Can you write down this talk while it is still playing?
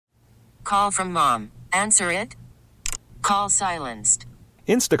call from mom. Answer it. Call silenced.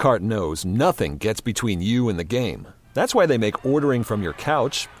 Instacart knows nothing gets between you and the game. That's why they make ordering from your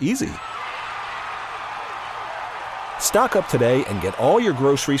couch easy. Stock up today and get all your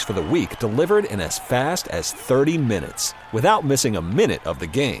groceries for the week delivered in as fast as 30 minutes without missing a minute of the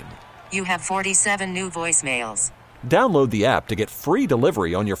game. You have 47 new voicemails. Download the app to get free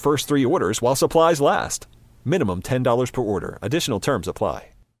delivery on your first 3 orders while supplies last. Minimum $10 per order. Additional terms apply.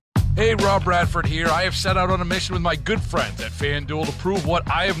 Hey, Rob Bradford here. I have set out on a mission with my good friends at FanDuel to prove what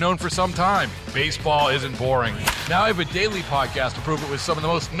I have known for some time. Baseball isn't boring. Now I have a daily podcast to prove it with some of the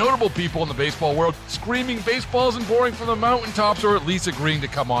most notable people in the baseball world, screaming baseball isn't boring from the mountaintops, or at least agreeing to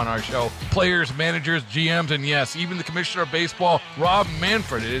come on our show. Players, managers, GMs, and yes, even the commissioner of baseball, Rob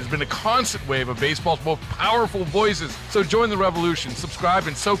Manfred. It has been a constant wave of baseball's most powerful voices. So join the revolution. Subscribe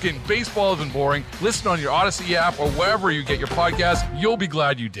and soak in Baseball Isn't Boring. Listen on your Odyssey app or wherever you get your podcasts. You'll be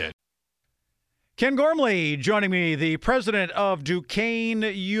glad you did. Ken Gormley joining me, the president of Duquesne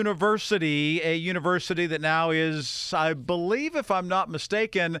University, a university that now is, I believe, if I'm not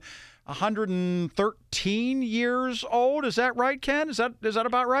mistaken, 113 years old. Is that right, Ken? Is that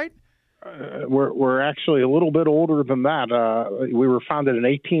about right? We're actually a little bit older than that. We were founded in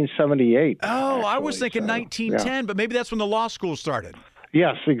 1878. Oh, actually. I was thinking 1910, yeah. But maybe that's when the law school started.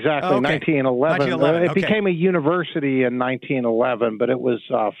 Yes, exactly. Okay. 1911. It became a university in 1911, but it was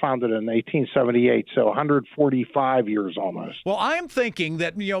founded in 1878, so 145 years almost. Well, I'm thinking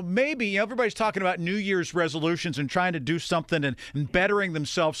that, maybe everybody's talking about New Year's resolutions and trying to do something and bettering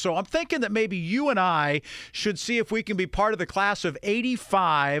themselves. So I'm thinking that maybe you and I should see if we can be part of the class of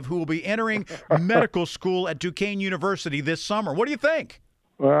 85 who will be entering medical school at Duquesne University this summer. What do you think?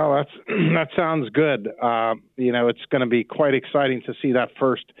 Well, that sounds good. It's going to be quite exciting to see that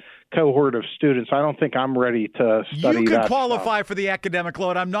first cohort of students. I don't think I'm ready to study that. You could qualify for the academic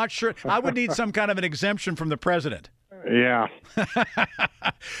load. I'm not sure. I would need some kind of an exemption from the president. Yeah.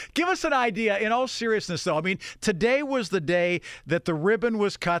 Give us an idea. In all seriousness, though, I mean, today was the day that the ribbon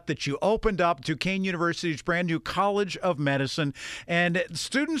was cut, that you opened up Duquesne University's brand new College of Medicine, and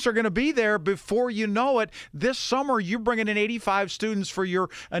students are going to be there before you know it. This summer, you're bringing in 85 students for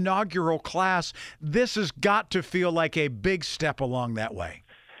your inaugural class. This has got to feel like a big step along that way.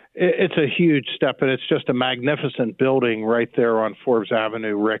 It's a huge step, and it's just a magnificent building right there on Forbes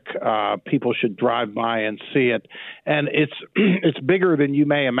Avenue, Rick. People should drive by and see it. And it's bigger than you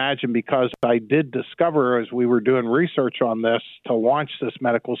may imagine, because I did discover, as we were doing research on this to launch this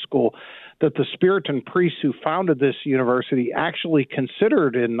medical school, that the Puritan priests who founded this university actually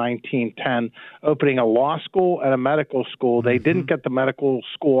considered in 1910 opening a law school and a medical school. They didn't get the medical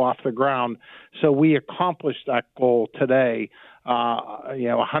school off the ground, so we accomplished that goal today.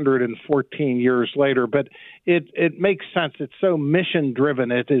 114 years later, but it makes sense. It's so mission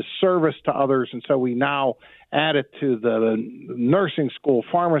driven. It is service to others. And so we now add it to the nursing school,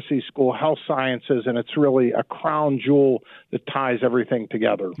 pharmacy school, health sciences, and it's really a crown jewel that ties everything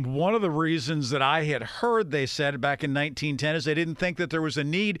together. One of the reasons that I had heard they said back in 1910 is they didn't think that there was a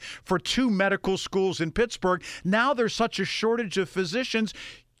need for 2 medical schools in Pittsburgh. Now there's such a shortage of physicians.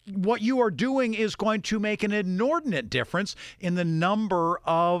 What you are doing is going to make an inordinate difference in the number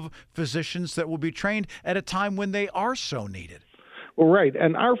of physicians that will be trained at a time when they are so needed. Well, right.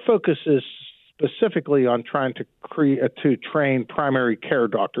 And our focus is specifically on trying to train primary care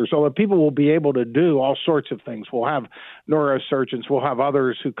doctors, although people will be able to do all sorts of things. We'll have neurosurgeons, we'll have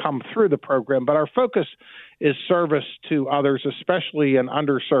others who come through the program, but our focus is service to others, especially in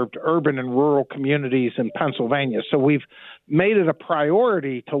underserved urban and rural communities in Pennsylvania. So we've made it a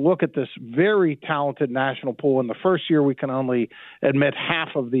priority to look at this very talented national pool. In the first year, we can only admit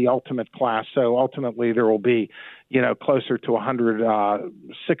half of the ultimate class. So ultimately, there will be, closer to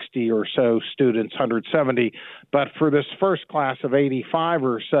 160 or so students, 170. But for this first class of 85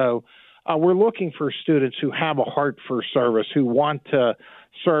 or so, we're looking for students who have a heart for service, who want to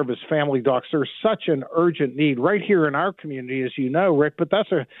serve as family docs. There's such an urgent need right here in our community, as you know, Rick, but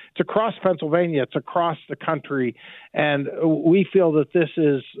it's across Pennsylvania, it's across the country, and we feel that this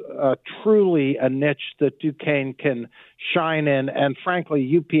is truly a niche that Duquesne can shine in, and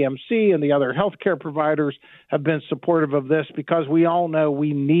frankly, UPMC and the other healthcare providers have been supportive of this, because we all know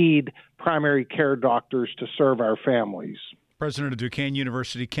we need primary care doctors to serve our families. President of Duquesne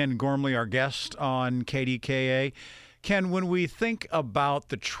University, Ken Gormley, our guest on KDKA. Ken, when we think about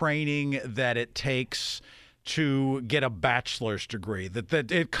the training that it takes to get a bachelor's degree,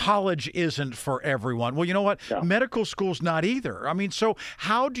 that college isn't for everyone. Well, you know what? Yeah. Medical school's not either. I mean, so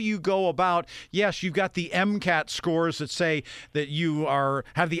how do you go about, yes, you've got the MCAT scores that say that you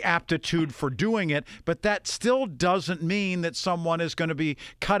have the aptitude for doing it, but that still doesn't mean that someone is going to be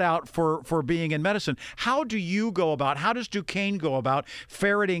cut out for being in medicine. How does Duquesne go about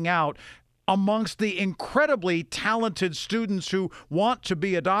ferreting out amongst the incredibly talented students who want to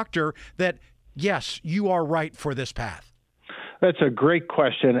be a doctor that, yes, you are right for this path? That's a great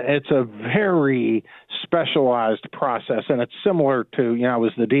question. It's a very specialized process, and it's similar to, I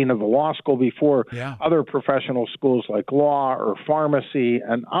was the dean of the law school before. Yeah. Other professional schools like law or pharmacy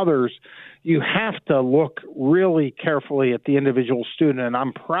and others. You have to look really carefully at the individual student, and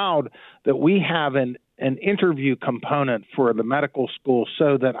I'm proud that we have an interview component for the medical school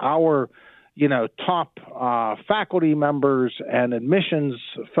so that our top faculty members and admissions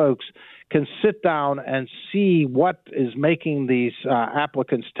folks can sit down and see what is making these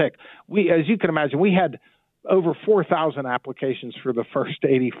applicants tick. As you can imagine, we had over 4,000 applications for the first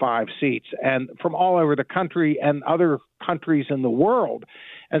 85 seats, and from all over the country and other countries in the world.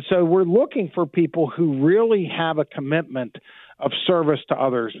 And so we're looking for people who really have a commitment of service to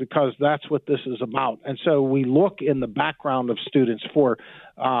others, because that's what this is about. And so we look in the background of students for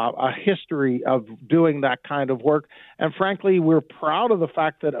a history of doing that kind of work. And frankly, we're proud of the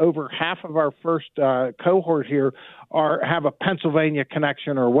fact that over half of our first cohort here have a Pennsylvania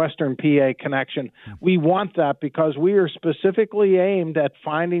connection or Western PA connection. We want that because we are specifically aimed at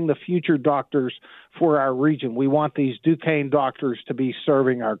finding the future doctors for our region. We want these Duquesne doctors to be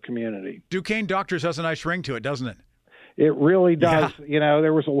serving our community. Duquesne Doctors has a nice ring to it, doesn't it? It really does. Yeah.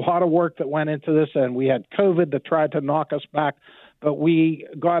 There was a lot of work that went into this, and we had COVID that tried to knock us back, but we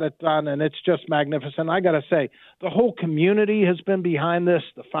got it done, and it's just magnificent. I got to say, the whole community has been behind this,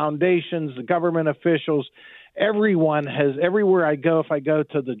 the foundations, the government officials. Everyone has, everywhere I go, if I go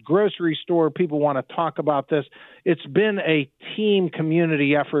to the grocery store, people want to talk about this. It's been a team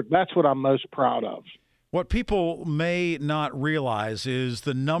community effort. That's what I'm most proud of. What people may not realize is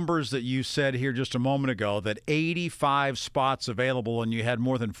the numbers that you said here just a moment ago, that 85 spots available and you had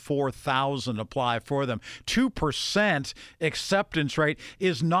more than 4,000 apply for them. 2% acceptance rate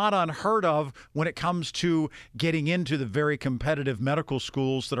is not unheard of when it comes to getting into the very competitive medical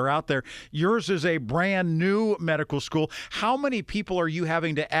schools that are out there. Yours is a brand new medical school. How many people are you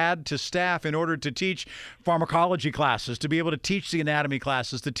having to add to staff in order to teach pharmacology classes, to be able to teach the anatomy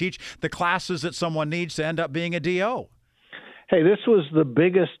classes, to teach the classes that someone needs to end up being a DO? Hey, this was the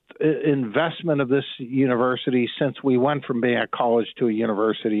biggest investment of this university since we went from being a college to a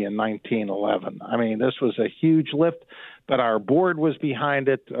university in 1911. I mean, this was a huge lift, but our board was behind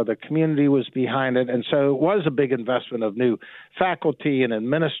it, the community was behind it, and so it was a big investment of new faculty and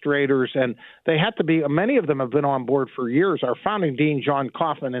administrators, and they had to be, many of them have been on board for years. Our founding dean, John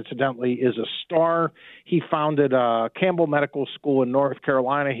Kaufman, incidentally, is a star. He founded Campbell Medical School in North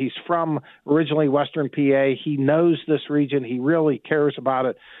Carolina. He's from originally Western PA. He knows this region. He really cares about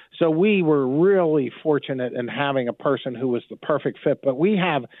it. So we were really fortunate in having a person who was the perfect fit, but we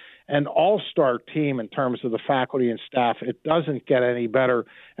have an all-star team in terms of the faculty and staff. It doesn't get any better.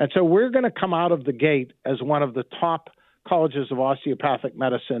 And so we're going to come out of the gate as one of the top colleges of osteopathic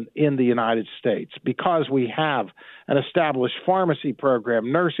medicine in the United States because we have an established pharmacy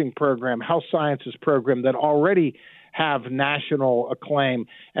program, nursing program, health sciences program that already have national acclaim.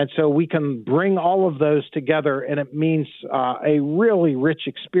 And so we can bring all of those together, and it means a really rich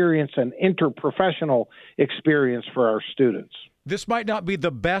experience and interprofessional experience for our students. This might not be the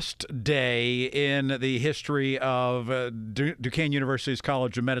best day in the history of Duquesne University's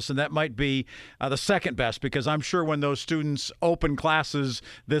College of Medicine. That might be the second best, because I'm sure when those students open classes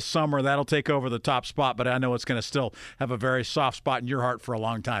this summer, that'll take over the top spot. But I know it's going to still have a very soft spot in your heart for a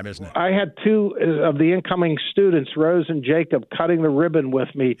long time, isn't it? I had two of the incoming students, Rose and Jacob, cutting the ribbon with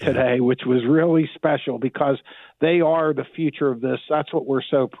me today, which was really special because they are the future of this. That's what we're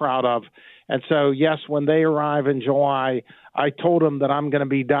so proud of. And so, yes, when they arrive in July, I told them that I'm going to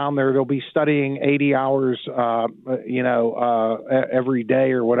be down there. They'll be studying 80 hours, every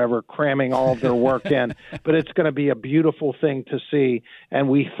day or whatever, cramming all of their work in. But it's going to be a beautiful thing to see. And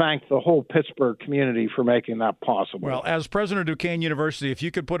we thank the whole Pittsburgh community for making that possible. Well, as president of Duquesne University, if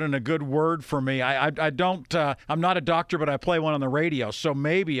you could put in a good word for me, I'm not a doctor, but I play one on the radio. So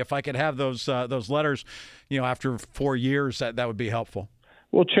maybe if I could have those letters, after 4 years, that would be helpful.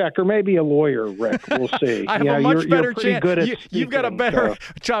 We'll check, or maybe a lawyer, Rick. We'll see. I have a much better chance. You've got a better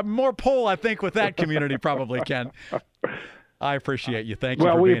job, more pull, I think, with that community, probably, Ken. I appreciate you. Thank you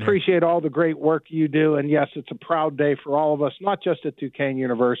well, for we being appreciate all the great work you do. And yes, it's a proud day for all of us, not just at Duquesne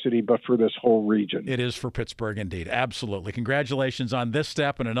University, but for this whole region. It is for Pittsburgh, indeed. Absolutely. Congratulations on this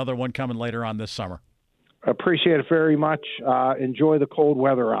step and another one coming later on this summer. Appreciate it very much. Enjoy the cold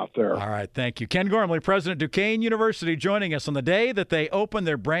weather out there. All right. Thank you. Ken Gormley, president of Duquesne University, joining us on the day that they open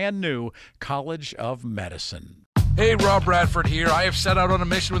their brand new College of Medicine. Hey, Rob Bradford here. I have set out on a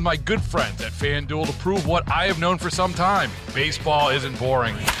mission with my good friends at FanDuel to prove what I have known for some time. Baseball isn't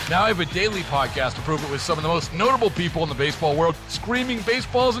boring. Now I have a daily podcast to prove it with some of the most notable people in the baseball world, screaming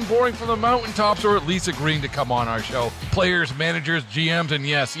baseball isn't boring from the mountaintops, or at least agreeing to come on our show. Players, managers, GMs, and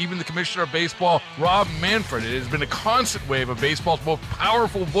yes, even the commissioner of baseball, Rob Manfred. It has been a constant wave of baseball's most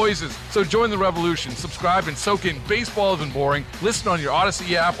powerful voices. So join the revolution. Subscribe and soak in Baseball Isn't Boring. Listen on your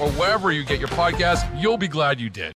Odyssey app or wherever you get your podcasts. You'll be glad you did.